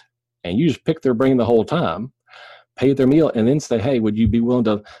don't eat, and you just pick their brain the whole time, pay their meal, and then say, hey, would you be willing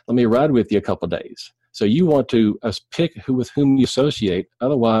to let me ride with you a couple of days? So you want to pick with whom you associate.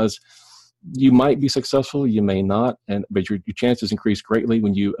 Otherwise, you might be successful, you may not, but your chances increase greatly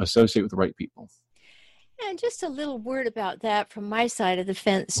when you associate with the right people. And just a little word about that from my side of the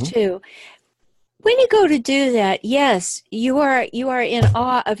fence, too. When you go to do that, yes, you are in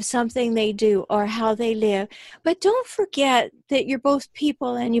awe of something they do or how they live. But don't forget that you're both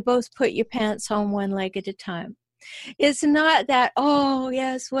people and you both put your pants on one leg at a time. It's not that, oh,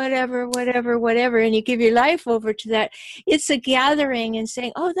 yes, whatever, and you give your life over to that. It's a gathering and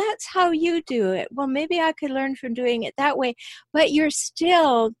saying, oh, that's how you do it. Well, maybe I could learn from doing it that way. But you're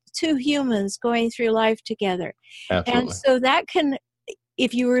still two humans going through life together. Absolutely. And so that can,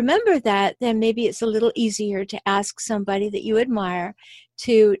 if you remember that, then maybe it's a little easier to ask somebody that you admire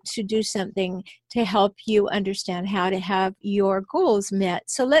to do something to help you understand how to have your goals met.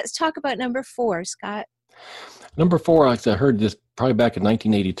 So let's talk about number 4, Scott. Number 4, I heard this probably back in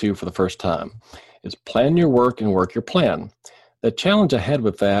 1982 for the first time, is plan your work and work your plan. The challenge I had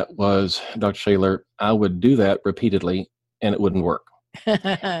with that was, Dr. Shaler, I would do that repeatedly and it wouldn't work.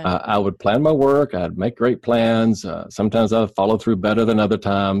 I would plan my work. I'd make great plans. Sometimes I'd follow through better than other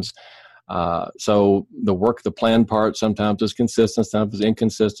times. So the plan part sometimes is consistent, sometimes is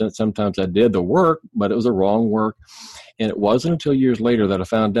inconsistent. Sometimes I did the work, but it was the wrong work. And it wasn't until years later that I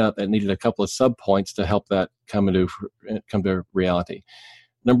found out that I needed a couple of sub-points to help that come to reality.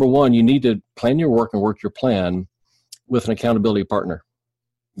 Number 1, you need to plan your work and work your plan with an accountability partner.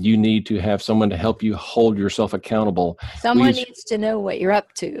 You need to have someone to help you hold yourself accountable. Someone needs to know what you're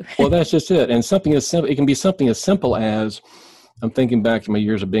up to. Well, that's just it. And something as simple, it can be something as simple as, I'm thinking back to my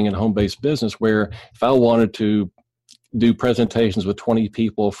years of being in a home-based business where if I wanted to do presentations with 20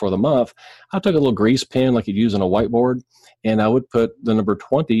 people for the month, I took a little grease pen like you'd use on a whiteboard, and I would put the number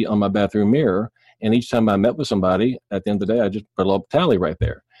 20 on my bathroom mirror. And each time I met with somebody, at the end of the day, I just put a little tally right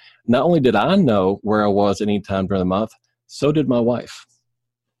there. Not only did I know where I was at any time during the month, so did my wife.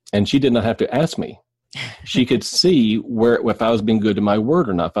 And she did not have to ask me. She could see if I was being good to my word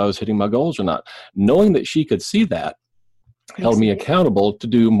or not, if I was hitting my goals or not. Knowing that she could see that held me accountable to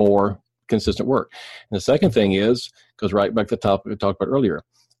do more consistent work. And the second thing goes right back to the topic we talked about earlier,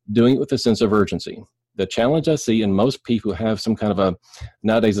 doing it with a sense of urgency. The challenge I see in most people who have some kind of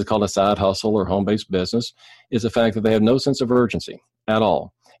nowadays it's called a side hustle or home-based business, is the fact that they have no sense of urgency at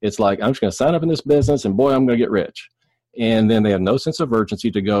all. It's like, I'm just going to sign up in this business and boy, I'm going to get rich. And then they have no sense of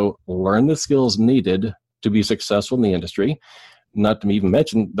urgency to go learn the skills needed to be successful in the industry, not to even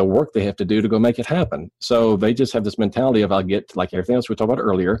mention the work they have to do to go make it happen. So they just have this mentality of, I'll get, like everything else we talked about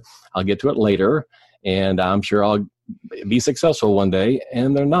earlier, I'll get to it later, and I'm sure I'll be successful one day.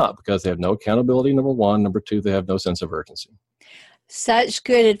 And they're not, because they have no accountability, number 1. Number 2, they have no sense of urgency. Such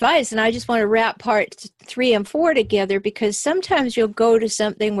good advice. And I just want to wrap part 3 and 4 together, because sometimes you'll go to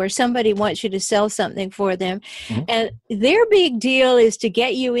something where somebody wants you to sell something for them. Mm-hmm. And their big deal is to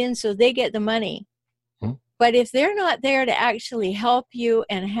get you in so they get the money. Mm-hmm. But if they're not there to actually help you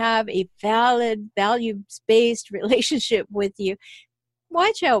and have a valid, values-based relationship with you,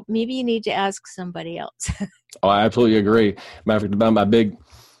 watch out. Maybe you need to ask somebody else. Oh, I absolutely agree. Matter of fact,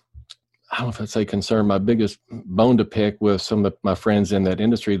 I don't know if I'd say concern, my biggest bone to pick with some of my friends in that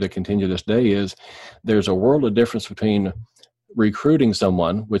industry that continue this day is there's a world of difference between recruiting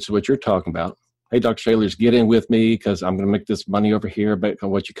someone, which is what you're talking about. Hey, Dr. Shaler's, get in with me because I'm going to make this money over here based on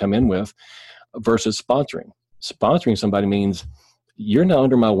what you come in with, versus sponsoring. Sponsoring somebody means you're now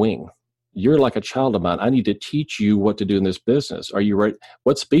under my wing. You're like a child of mine. I need to teach you what to do in this business. Are you ready?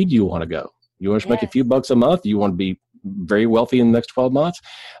 What speed do you want to go? You want to make a few bucks a month? You want to be very wealthy in the next 12 months?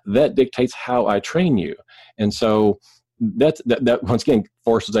 That dictates how I train you. And so that once again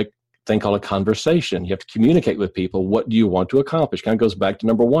forces a thing called a conversation. You have to communicate with people. What do you want to accomplish? Kind of goes back to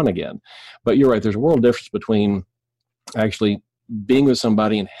number 1 again. But you're right. There's a world difference between actually being with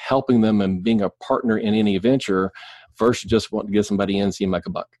somebody and helping them and being a partner in any venture versus just wanting to get somebody in, see them make a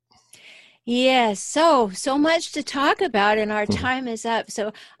buck. Yes, so much to talk about, and our time is up.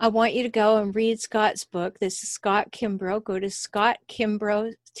 So I want you to go and read Scott's book. This is Scott Kimbrough. Go to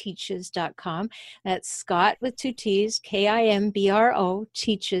scottkimbroughteaches.com. That's Scott with 2 T's, Kimbro,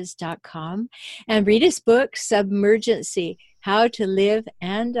 teaches.com. And read his book, Submergency, How to Live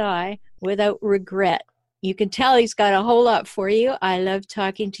and Die Without Regret. You can tell he's got a whole lot for you. I love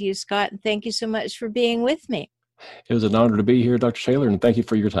talking to you, Scott, and thank you so much for being with me. It was an honor to be here, Dr. Shaler, and thank you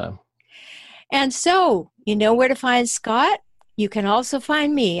for your time. And so, you know where to find Scott? You can also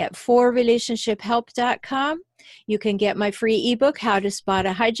find me at forrelationshiphelp.com. You can get my free ebook, How to Spot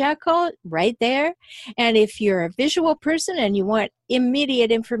a Hijackal, right there. And if you're a visual person and you want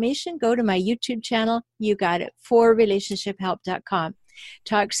immediate information, go to my YouTube channel. You got it, forrelationshiphelp.com.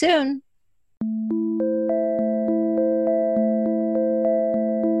 Talk soon.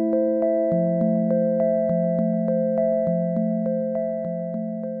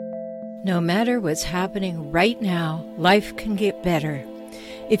 No matter what's happening right now, life can get better.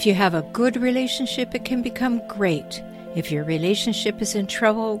 If you have a good relationship, it can become great. If your relationship is in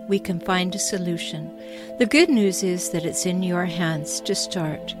trouble, we can find a solution. The good news is that it's in your hands to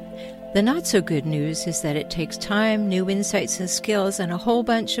start. The not so good news is that it takes time, new insights and skills, and a whole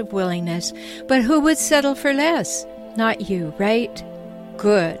bunch of willingness. But who would settle for less? Not you, right?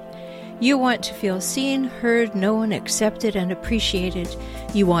 Good. You want to feel seen, heard, known, accepted, and appreciated.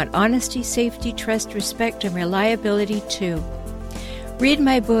 You want honesty, safety, trust, respect, and reliability too. Read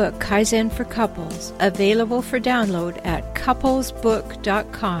my book, Kaizen for Couples, available for download at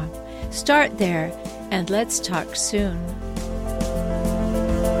couplesbook.com. Start there, and let's talk soon.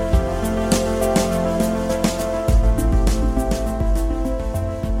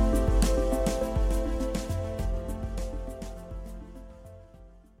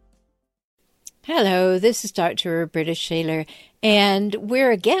 Hello, this is Dr. Britta Shaler, and we're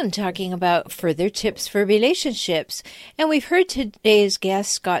again talking about further tips for relationships. And we've heard today's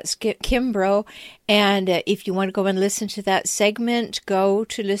guest, Scott Kimbrough, and if you want to go and listen to that segment, go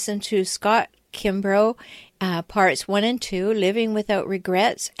to listen to Scott Kimbrough, parts 1 and 2, Living Without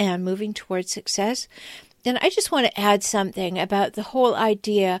Regrets and Moving Towards Success. And I just want to add something about the whole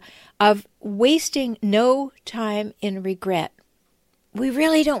idea of wasting no time in regret. We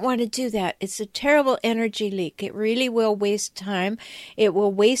really don't want to do that. It's a terrible energy leak. It really will waste time. It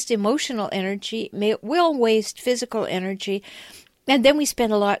will waste emotional energy. It will waste physical energy. And then we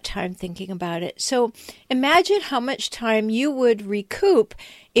spend a lot of time thinking about it. So imagine how much time you would recoup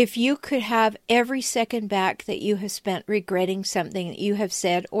if you could have every second back that you have spent regretting something that you have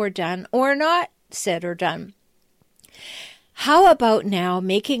said or done or not said or done. How about now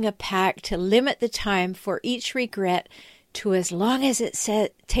making a pact to limit the time for each regret to as long as it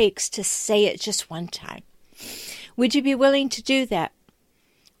takes to say it just one time? Would you be willing to do that?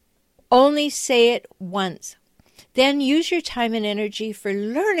 Only say it once. Then use your time and energy for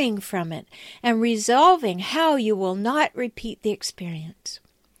learning from it and resolving how you will not repeat the experience.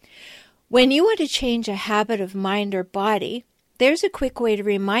 When you want to change a habit of mind or body, there's a quick way to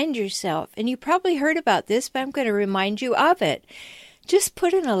remind yourself, and you probably heard about this, but I'm going to remind you of it. Just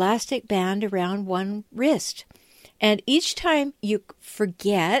put an elastic band around one wrist. And each time you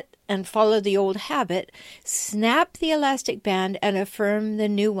forget and follow the old habit, snap the elastic band and affirm the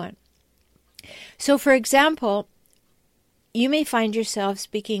new one. So, for example, you may find yourself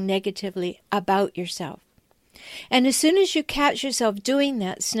speaking negatively about yourself. And as soon as you catch yourself doing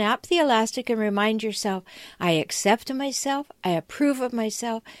that, snap the elastic and remind yourself, I accept myself, I approve of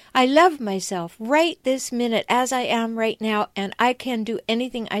myself, I love myself right this minute as I am right now, and I can do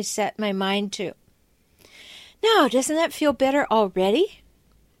anything I set my mind to. Now, doesn't that feel better already?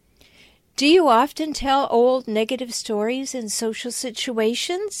 Do you often tell old negative stories in social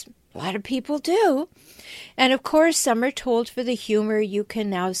situations? A lot of people do. And of course, some are told for the humor you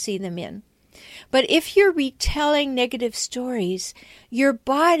can now see them in. But if you're retelling negative stories, your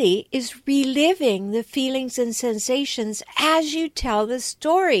body is reliving the feelings and sensations as you tell the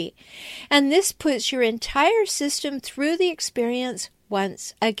story. And this puts your entire system through the experience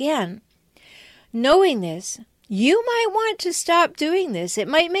once again. Knowing this, you might want to stop doing this. It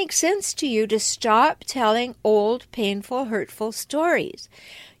might make sense to you to stop telling old, painful, hurtful stories.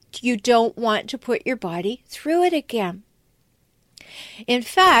 You don't want to put your body through it again. In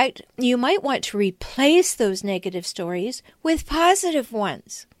fact, you might want to replace those negative stories with positive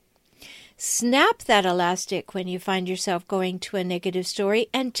ones. Snap that elastic when you find yourself going to a negative story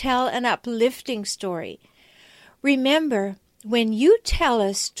and tell an uplifting story. Remember, when you tell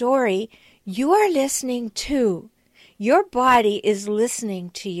a story, you are listening too. Your body is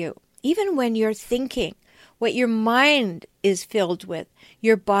listening to you. Even when you're thinking, what your mind is filled with,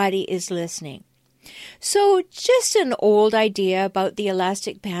 your body is listening. So just an old idea about the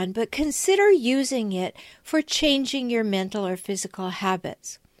elastic band, but consider using it for changing your mental or physical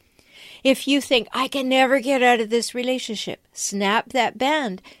habits. If you think, I can never get out of this relationship, snap that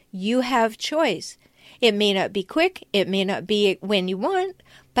band. You have choice. It may not be quick. It may not be when you want,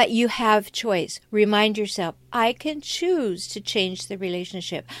 but you have choice. Remind yourself, I can choose to change the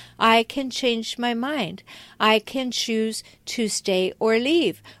relationship. I can change my mind. I can choose to stay or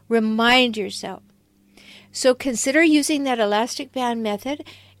leave. Remind yourself. So consider using that elastic band method.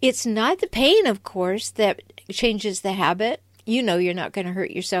 It's not the pain, of course, that changes the habit. You know you're not going to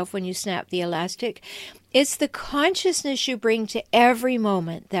hurt yourself when you snap the elastic. It's the consciousness you bring to every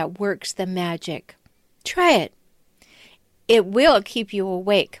moment that works the magic. Try it. It will keep you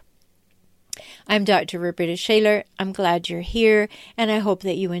awake. I'm Dr. Roberta Shaler. I'm glad you're here, and I hope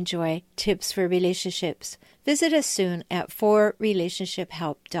that you enjoy Tips for Relationships. Visit us soon at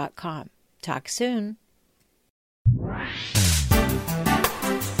forrelationshiphelp.com. Talk soon.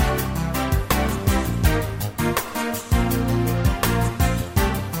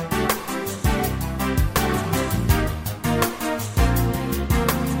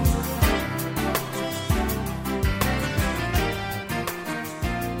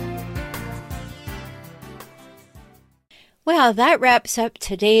 Well, that wraps up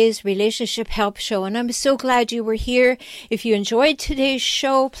today's Relationship Help Show, and I'm so glad you were here. If you enjoyed today's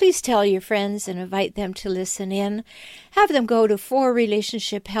show, please tell your friends and invite them to listen in. Have them go to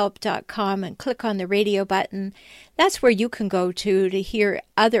forrelationshiphelp.com and click on the radio button. That's where you can go to hear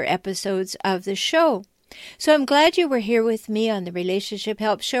other episodes of the show. So I'm glad you were here with me on the Relationship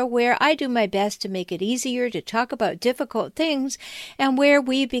Help Show, where I do my best to make it easier to talk about difficult things and where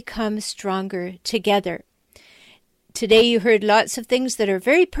we become stronger together. Today you heard lots of things that are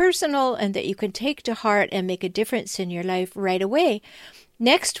very personal and that you can take to heart and make a difference in your life right away.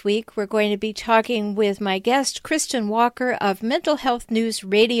 Next week, we're going to be talking with my guest, Kristen Walker of Mental Health News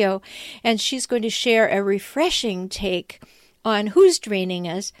Radio, and she's going to share a refreshing take on who's draining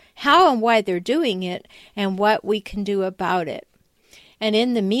us, how and why they're doing it, and what we can do about it. And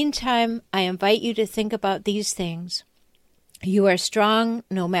in the meantime, I invite you to think about these things. You are strong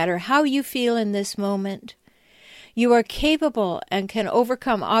no matter how you feel in this moment. You are capable and can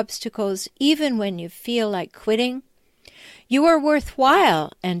overcome obstacles even when you feel like quitting. You are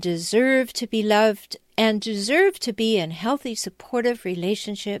worthwhile and deserve to be loved and deserve to be in healthy, supportive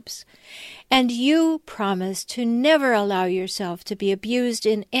relationships. And you promise to never allow yourself to be abused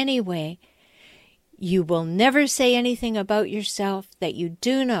in any way. You will never say anything about yourself that you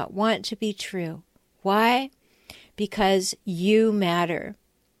do not want to be true. Why? Because you matter.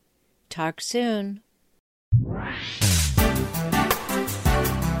 Talk soon.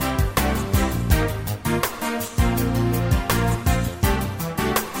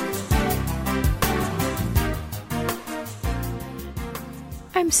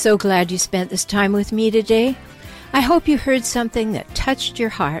 I'm so glad you spent this time with me today. I hope you heard something that touched your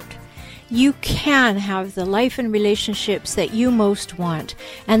heart. You can have the life and relationships that you most want,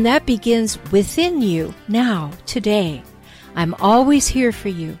 and that begins within you now, today. I'm always here for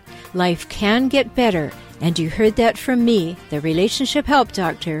you. Life can get better, and you heard that from me, the Relationship Help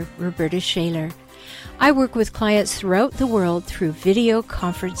Doctor, Roberta Shaler. I work with clients throughout the world through video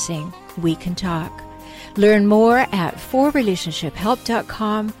conferencing. We can talk. Learn more at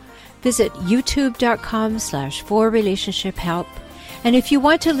forrelationshiphelp.com. Visit youtube.com/forrelationshiphelp. And if you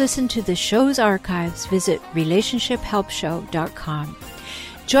want to listen to the show's archives, visit relationshiphelpshow.com.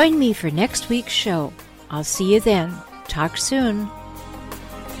 Join me for next week's show. I'll see you then. Talk soon.